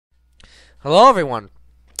Hello everyone.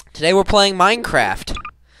 Today we're playing Minecraft.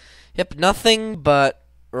 Yep, nothing but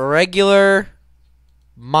regular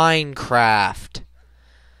Minecraft.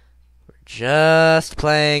 We're just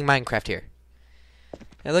playing Minecraft here.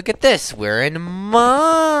 And look at this, we're in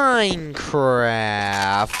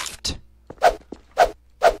Minecraft.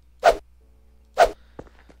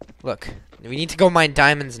 Look, we need to go mine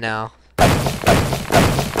diamonds now.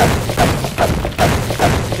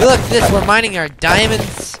 Look at this, we're mining our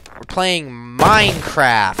diamonds. We're playing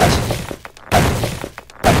Minecraft.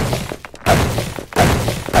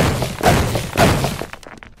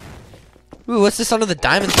 Ooh, what's this under the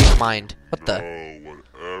diamonds we've mined? What the?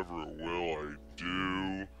 Whatever will I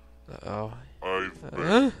do? Uh-oh. I've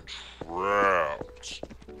been trapped.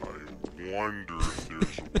 I wonder if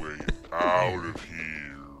there's a way out of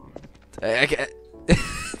here.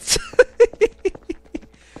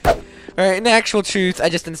 Alright, in actual truth, I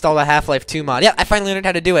just installed a Half-Life 2 mod. Yeah, I finally learned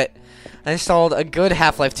how to do it. I installed a good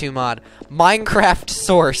Half-Life 2 mod. Minecraft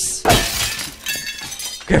Source.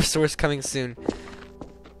 Minecraft Source coming soon.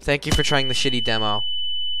 Thank you for trying the shitty demo.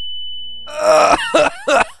 Oh,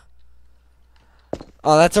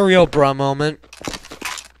 that's a real bruh moment.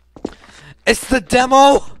 It's the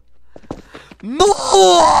demo! No!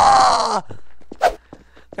 I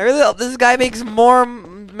really hope this guy makes more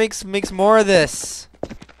of this.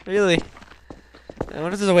 Really? I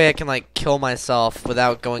wonder if there's a way I can like kill myself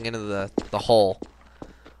without going into the hole.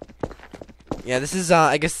 Yeah, this is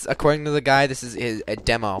I guess according to the guy, this is a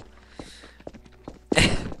demo.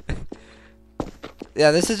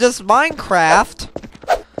 Yeah, this is just Minecraft.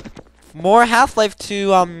 More Half-Life 2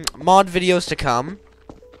 mod videos to come.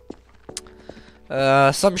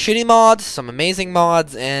 Some shitty mods, some amazing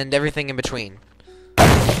mods, and everything in between.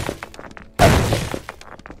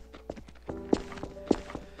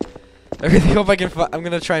 I really hope I can. I'm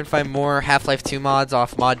gonna try and find more Half-Life 2 mods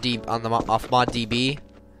off ModDB,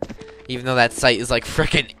 even though that site is like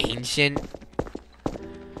frickin' ancient.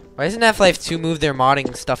 Why doesn't Half-Life 2 move their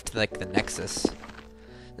modding stuff to like the Nexus?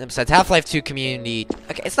 And besides, Half-Life 2 community,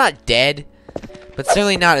 okay, it's not dead, but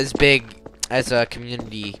certainly not as big as a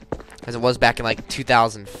community as it was back in like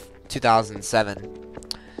 2007.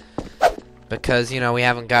 Because you know we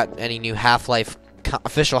haven't got any new Half-Life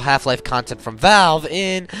official Half-Life content from Valve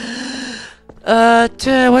in.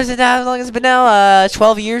 Was it that long? It's been now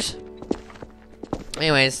 12 years.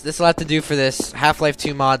 Anyways, this will have to do for this Half-Life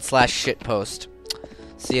 2 mod / shitpost.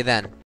 See you then.